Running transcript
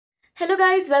Hello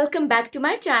guys, welcome back to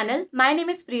my channel. My name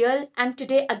is Priyal and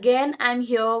today again I'm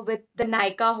here with the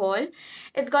Nykaa haul.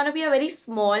 It's gonna be a very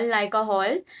small Nykaa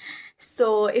haul.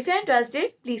 So if you're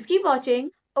interested, please keep watching.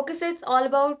 Okay, so it's all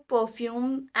about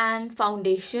perfume and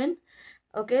foundation.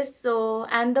 Okay, so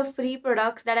and the free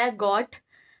products that I got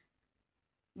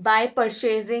by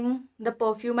purchasing the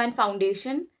perfume and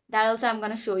foundation. That also I'm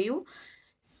gonna show you.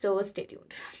 So stay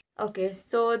tuned. Okay,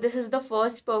 so this is the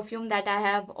first perfume that I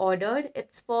have ordered.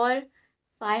 It's for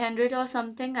 500 or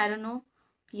something. I don't know.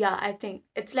 Yeah, I think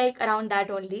it's like around that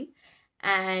only.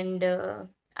 And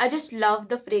I just love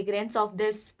the fragrance of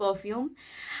this perfume.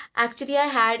 Actually, I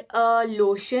had a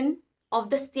lotion of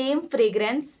the same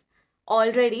fragrance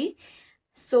already.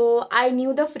 So I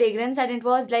knew the fragrance and it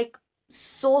was like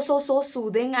so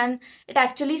soothing and it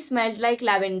actually smelled like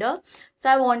lavender. So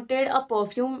I wanted a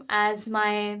perfume as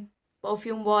my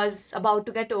perfume was about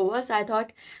to get over. So I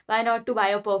thought, why not to buy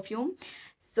a perfume?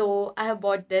 So I have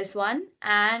bought this one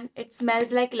and it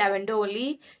smells like lavender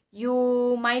only.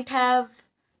 You might have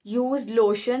used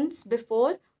lotions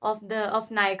before of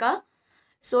Nykaa.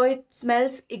 So it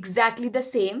smells exactly the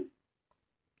same.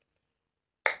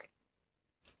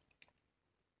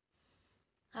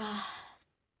 Ah,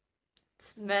 it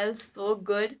smells so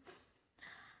good.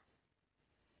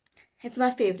 It's my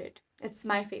favorite. It's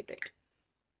my favorite.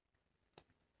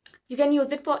 You can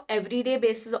use it for everyday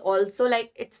basis also.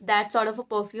 Like it's that sort of a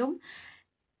perfume.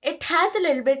 It has a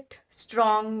little bit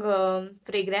strong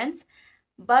fragrance,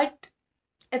 but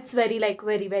it's very like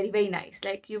very nice.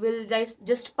 Like you will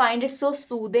just find it so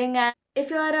soothing. And if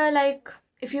you are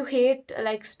if you hate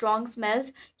like strong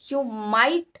smells, you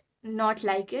might not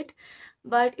like it.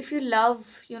 But if you love,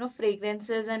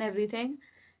 fragrances and everything,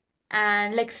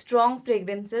 and like strong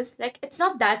fragrances, like it's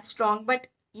not that strong but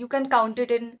you can count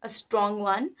it in a strong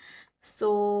one.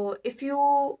 So if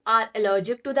you are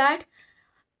allergic to that,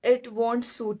 it won't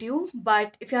suit you,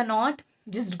 but if you're not,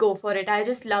 just go for it. I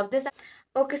just love this.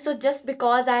 Okay, so just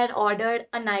because I had ordered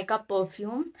a Nykaa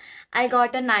perfume, I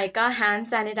got a Nykaa hand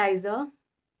sanitizer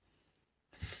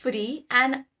free.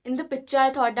 And in the picture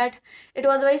I thought that it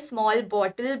was a very small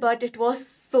bottle, but it was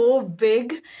so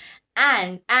big.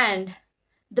 And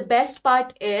the best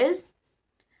part is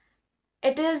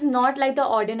it is not like the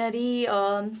ordinary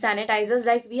sanitizers.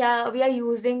 Like we are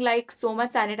using like so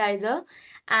much sanitizer,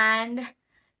 and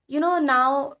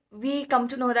now we come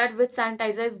to know that which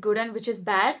sanitizer is good and which is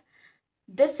bad.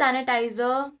 This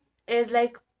sanitizer is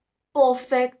like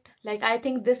perfect. Like I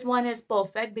think this one is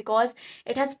perfect because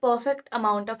it has perfect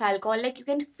amount of alcohol. Like you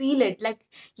can feel it, like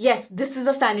yes, this is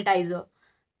a sanitizer.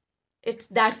 It's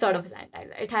that sort of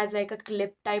sanitizer. It has like a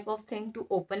clip type of thing to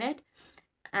open it,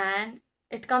 and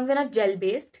it comes in a gel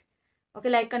based. Okay,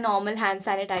 like a normal hand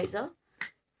sanitizer.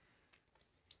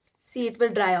 See, it will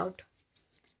dry out.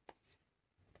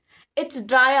 It's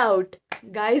dry out,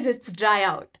 guys. It's dry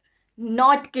out.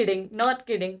 Not kidding, not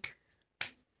kidding.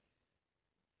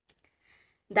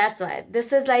 That's why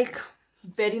this is like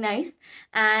very nice.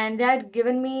 And they had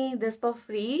given me this for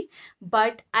free,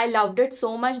 but I loved it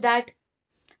so much that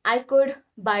I could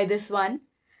buy this one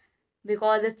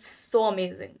because it's so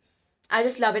amazing. I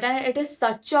just love it, and it is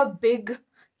such a big,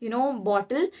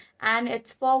 bottle, and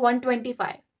it's for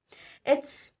 125.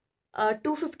 It's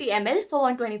 250 ml for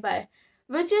 125,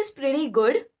 which is pretty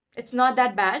good. It's not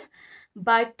that bad,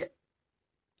 but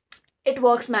it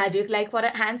works magic. Like for a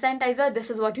hand sanitizer, this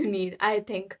is what you need, I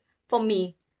think, for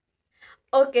me.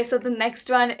 Okay, so the next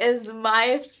one is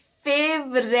my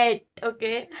favorite.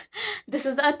 Okay, this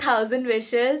is a thousand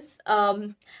wishes.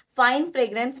 Fine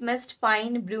fragrance mist,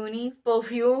 fine bruni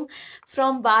perfume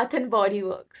from Bath and Body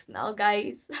Works. Now,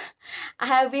 guys, I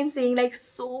have been seeing like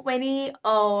so many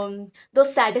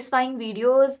those satisfying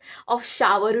videos of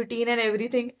shower routine and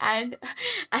everything, and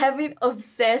I have been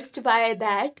obsessed by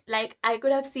that. Like I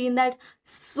could have seen that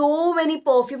so many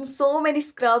perfumes, so many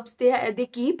scrubs they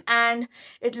keep, and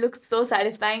it looks so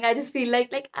satisfying. I just feel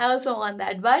like I also want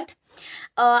that. But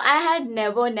I had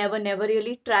never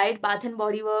really tried Bath and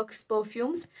Body Works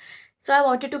perfumes, so I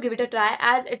wanted to give it a try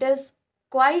as it is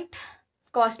quite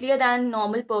costlier than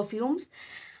normal perfumes.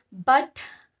 But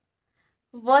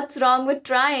what's wrong with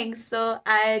trying? So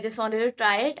I just wanted to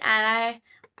try it, and I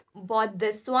bought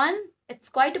this one. It's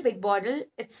quite a big bottle.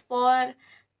 It's for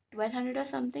 1200 or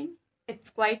something. It's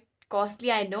quite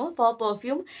costly, I know, for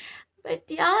perfume. But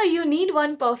yeah, you need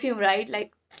one perfume, right?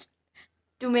 Like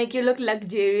to make you look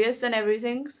luxurious and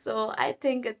everything. So I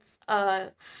think it's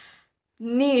a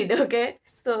need, okay?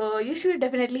 So you should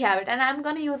definitely have it. And I'm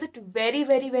gonna use it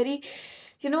very,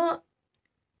 you know,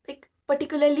 like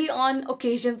particularly on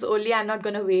occasions only. I'm not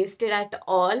gonna waste it at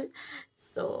all.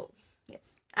 So yes,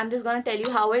 I'm just gonna tell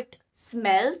you how it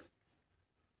smells.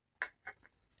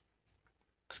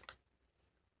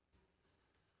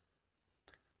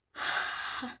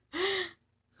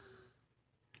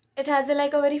 It has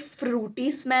like a very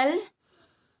fruity smell.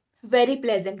 Very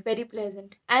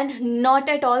pleasant, and not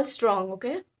at all strong,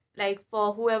 okay? Like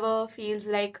for whoever feels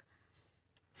like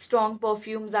strong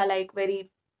perfumes are like very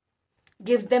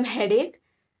gives them headache,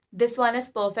 this one is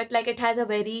perfect. Like it has a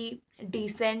very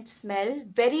decent smell,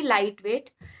 very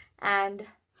lightweight, and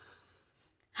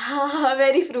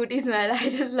very fruity smell. I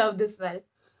just love this smell.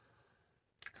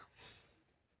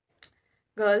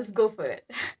 Girls, go for it.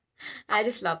 I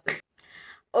just love this.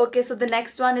 Okay, so the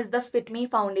next one is the Fit Me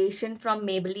foundation from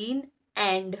Maybelline,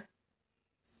 and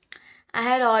I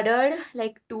had ordered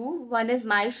like two. One is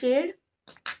my shade.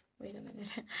 Wait a minute.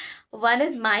 One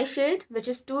is my shade, which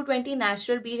is 220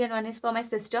 Natural Beach, and one is for my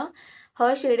sister.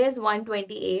 Her shade is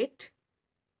 128.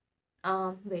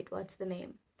 Wait, what's the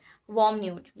name? Warm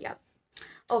Nude. Yeah.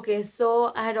 Okay,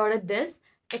 so I had ordered this.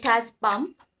 It has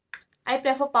pump. I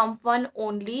prefer pump one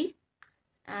only.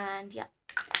 And yeah.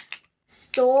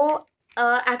 So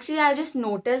actually, I just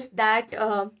noticed that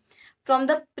from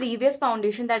the previous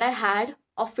foundation that I had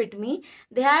of Fit Me,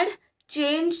 they had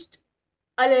changed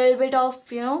a little bit of,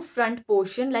 front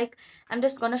portion. Like I'm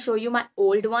just gonna show you my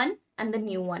old one and the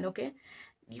new one, okay?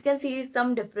 You can see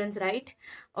some difference, right?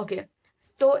 Okay,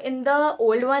 so in the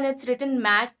old one it's written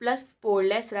matte plus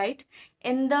poreless, right?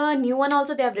 In the new one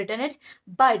also they have written it,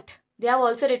 but they have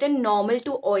also written normal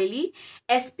to oily,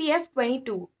 SPF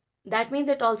 22. That means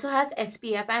it also has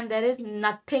SPF, and there is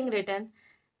nothing written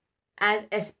as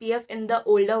SPF in the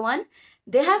older one.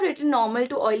 They have written normal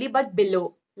to oily but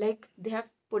below, like they have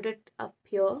put it up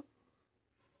here,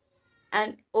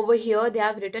 and over here they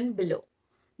have written below.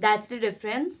 That's the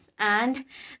difference. And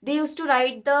they used to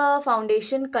write the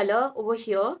foundation color over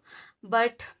here,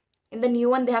 but in the new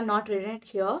one they have not written it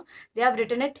here, they have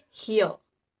written it here.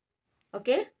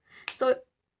 Okay, so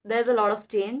there's a lot of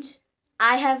change.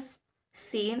 I have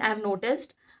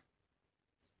noticed,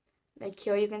 like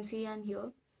here you can see, and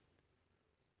here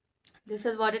this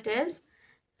is what it is,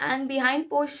 and behind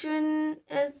portion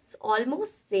is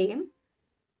almost same.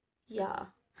 Yeah,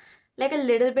 like a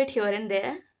little bit here and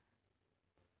there.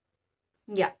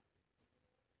 Yeah,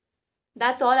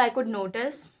 that's all I could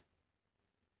notice.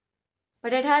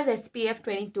 But it has SPF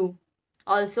 22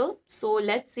 also. So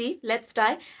let's see, let's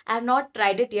try. I have not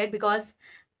tried it yet because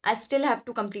I still have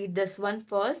to complete this one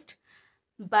first.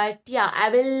 But yeah, I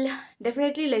will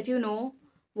definitely let you know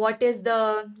what is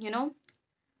the,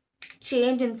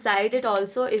 change inside it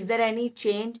also. Is there any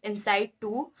change inside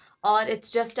too? Or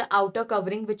it's just a outer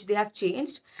covering which they have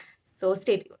changed. So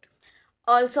stay tuned.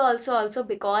 Also,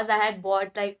 because I had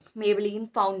bought like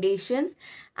Maybelline foundations,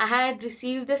 I had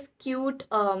received this cute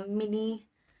mini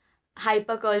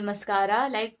hyper curl mascara,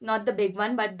 like not the big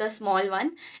one but the small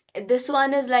one. This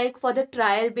one is like for the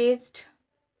trial based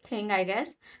thing, I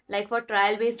guess. Like for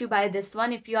trial based you buy this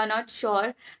one. If you are not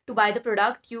sure to buy the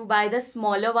product, you buy the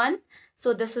smaller one.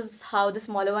 So this is how the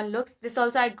smaller one looks. This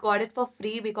also I got it for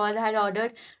free because I had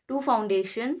ordered two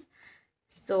foundations,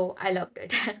 so I loved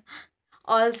it.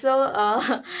 Also,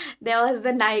 there was the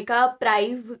Nykaa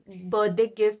Prive birthday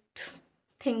gift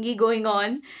thingy going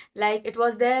on. Like it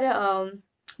was their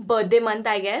birthday month,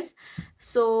 I guess.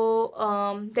 So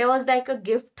there was like a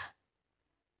gift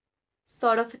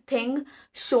sort of thing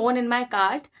shown in my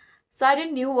cart. So I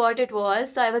didn't knew what it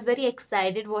was. So I was very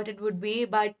excited what it would be,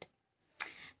 but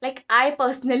like I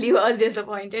personally was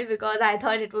disappointed because I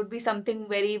thought it would be something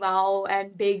very wow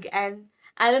and big, and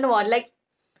I don't know what. Like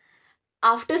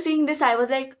after seeing this, I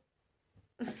was like,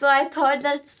 so I thought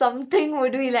that something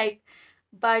would be like,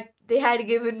 but they had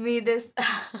given me this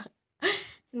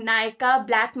Nykaa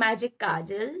Black Magic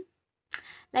Kajal.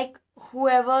 Like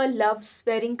whoever loves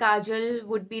wearing kajal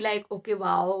would be like, okay,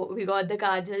 wow, we got the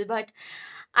kajal. But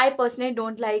I personally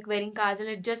don't like wearing kajal.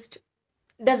 It just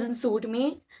doesn't suit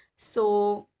me.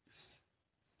 So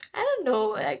I don't know,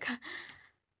 like,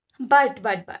 but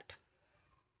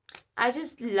I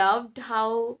just loved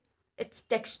how its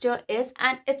texture is,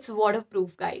 and it's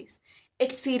waterproof, guys.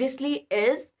 It seriously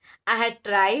is. I had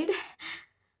tried.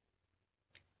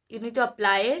 You need to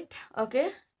apply it,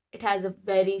 okay? It has a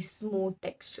very smooth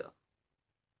texture.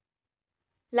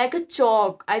 Like a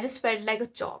chalk. I just felt like a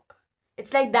chalk.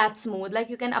 It's like that smooth. Like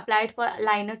you can apply it for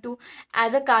liner too.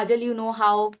 As a kajal, you know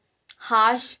how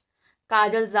harsh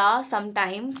kajals are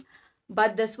sometimes.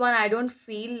 But this one, I don't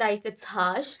feel like it's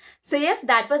harsh. So yes,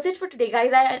 that was it for today,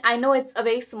 guys. I know it's a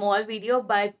very small video,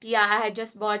 but yeah, I had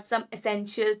just bought some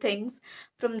essential things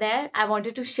from there. I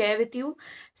wanted to share with you.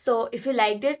 So if you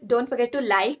liked it, don't forget to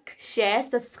like, share,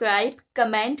 subscribe,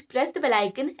 comment, press the bell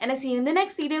icon, and I'll see you in the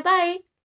next video. Bye.